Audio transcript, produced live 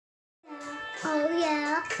Oh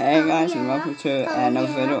yeah. Hey guys, and welcome to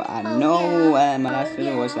another video. I know my last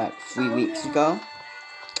video was like 3 weeks ago.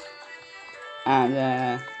 And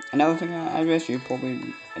another thing I guess you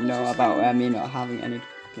probably know about me not having any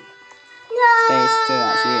space to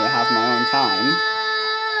actually have my own time.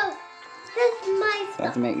 This is my So I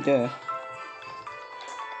have to make do.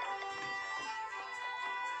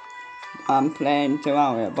 I'm playing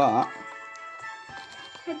terraria, but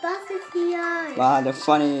My boss is here. I had a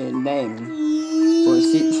funny name for a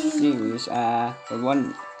series. Where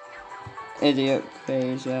one idiot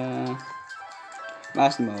plays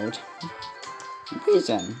master mode.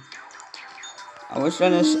 Reason. I was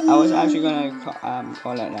actually gonna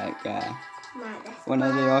call it like one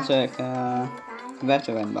of the Arctic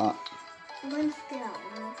veteran, but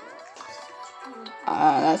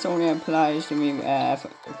that's only applies to me if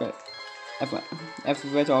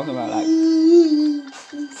we're talking about like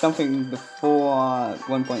something before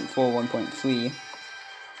 1.4, 1.3.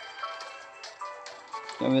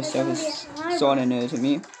 So this stuff is sort of new to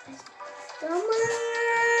me.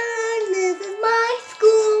 This is my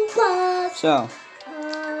school bus. So,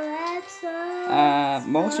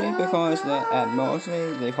 mostly because of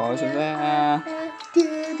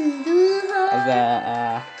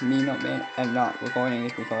me not recording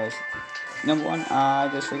is because number one, I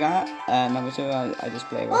just forgot, and number two, I just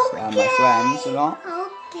play with my friends a lot.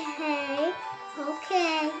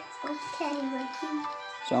 Okay.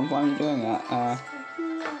 So I'm finally doing that.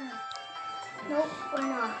 Nope, we're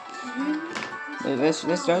not.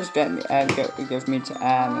 This does give me a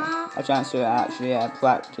chance to actually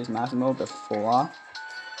practice master mode before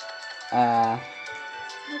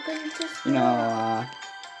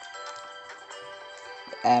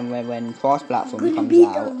when cross platform comes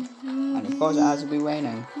out, and of course it has to be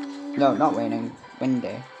raining. No, not raining,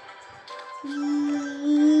 windy.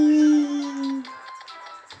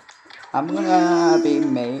 I'm gonna be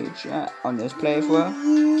mage on this playthrough.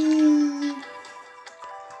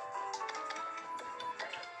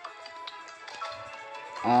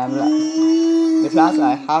 The class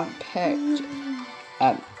I haven't picked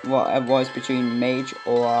what it was between mage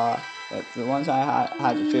or the ones I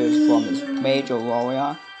had to choose from is mage or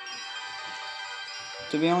warrior.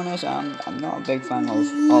 To be honest, I'm not a big fan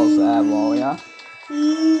of warrior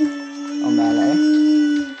or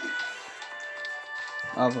melee,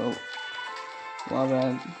 of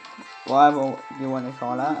whatever you want to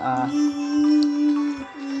call it.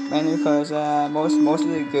 Mainly because most of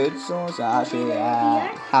the good swords actually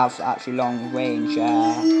have long range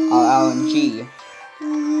RNG.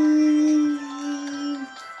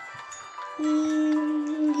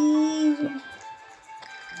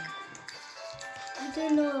 I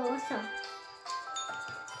don't know what's up.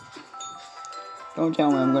 Don't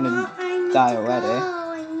tell me I'm gonna die already.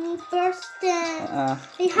 I need burst in. I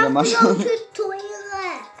have to go to the toilet.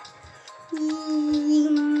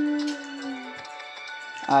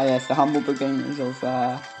 Yes, the humble beginnings of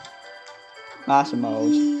master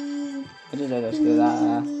mode. I did just do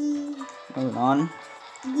that. Moving on.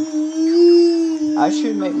 I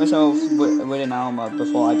should make myself with an armor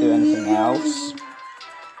before I do anything else.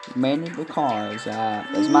 Mainly because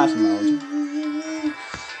it's master mode.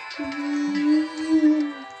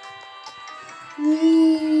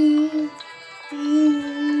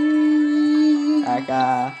 Like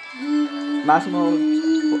master mode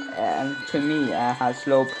to me has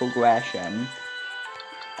slow progression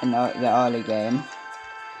in the early game.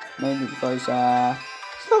 Maybe because stuff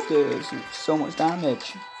does so much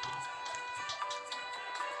damage.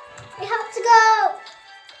 I have to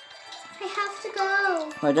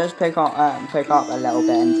go. I just pick up a little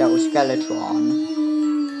bit until Skeletron,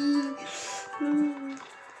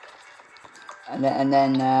 and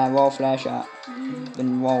then raw flesh.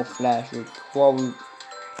 Then raw flesh would probably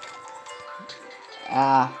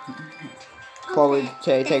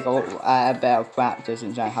take a bit of practice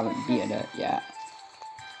since I haven't beaten it yet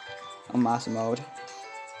on master mode.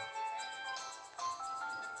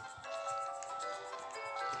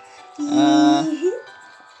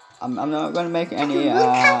 I'm not gonna make any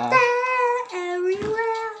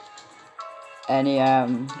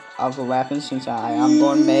other weapons since I am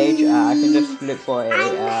going mage. I can just look for a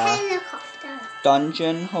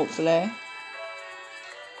dungeon, hopefully.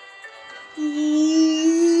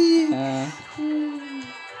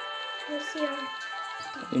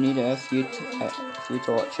 You need a few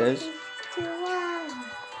torches.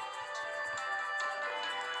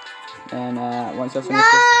 And once I finish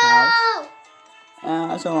this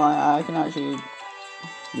house, so I can actually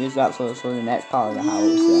use that for the next part of the house.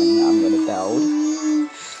 And I'm gonna build.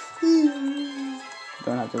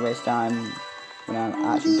 Don't have to waste time when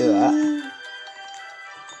I actually do it.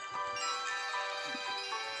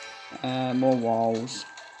 More walls.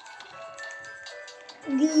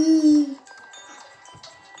 Now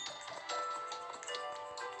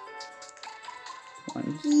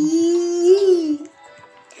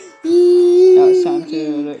it's time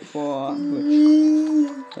to look for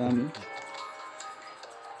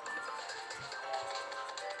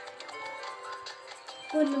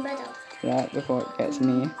Go in the middle. yeah, before it gets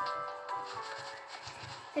me.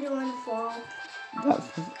 I don't want to fall.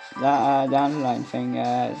 That dandelion thing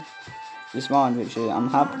spawned, which I'm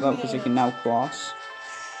happy about because I can now cross.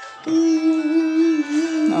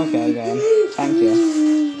 Okay then, thank you.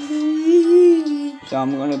 So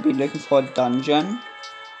I'm going to be looking for a dungeon.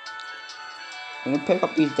 I'm going to pick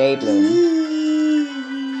up these day bloom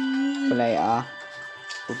for later,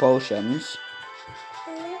 for potions.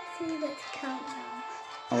 Let's see what's countdown.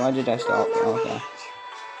 Oh, why did I stop? Okay.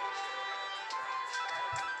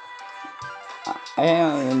 I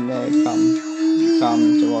hate when they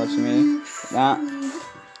come towards me. That.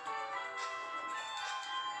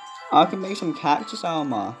 I can make some cactus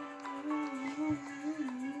armor.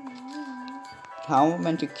 How am I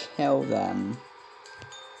meant to kill them?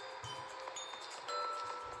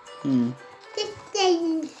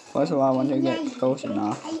 First of all, I want to get close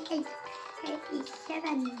enough.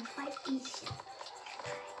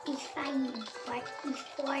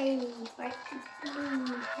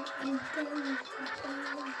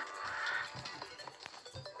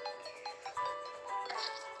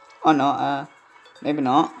 Oh no, maybe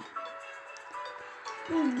not.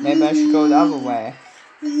 Maybe I should go the other way.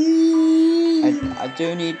 I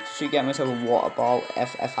do need to get myself a water ball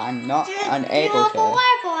if I'm not unable to.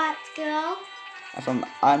 If I'm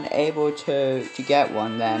unable to get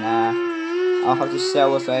one, then I'll have to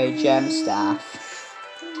sell with a gem staff.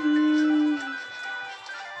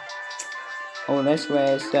 Oh, this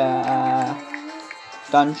way is the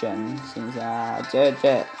dungeon. Since I did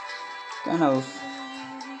it, kind of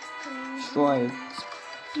destroyed.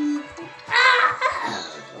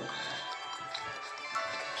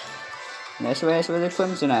 This way is where the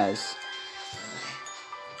crimson is.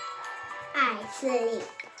 I sleep.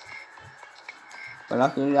 But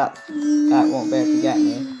luckily that won't be able to get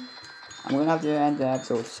me. I'm gonna have to end the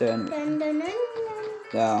episode soon.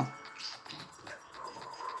 So,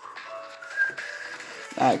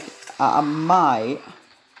 like, I might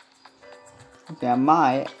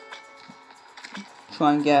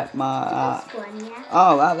try and get my.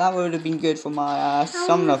 Oh, that would have been good for my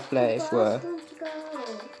summer playthrough.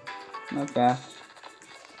 Okay.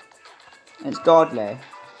 It's godly.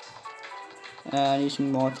 I need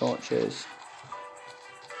some more torches.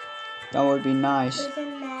 That would be nice.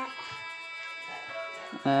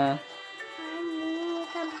 I'm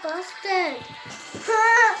busted.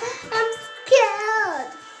 I'm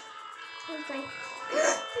scared. I was like,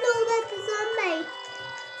 no, that's a zombie.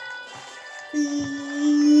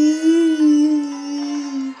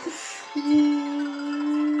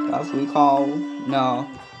 That's recall. No.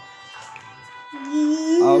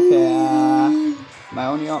 Okay, my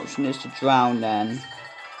only option is to drown then.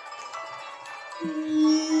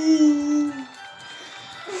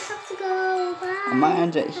 I might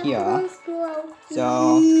end it here.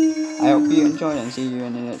 So, I hope you enjoyed and see you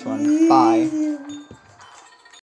in the next one. Bye.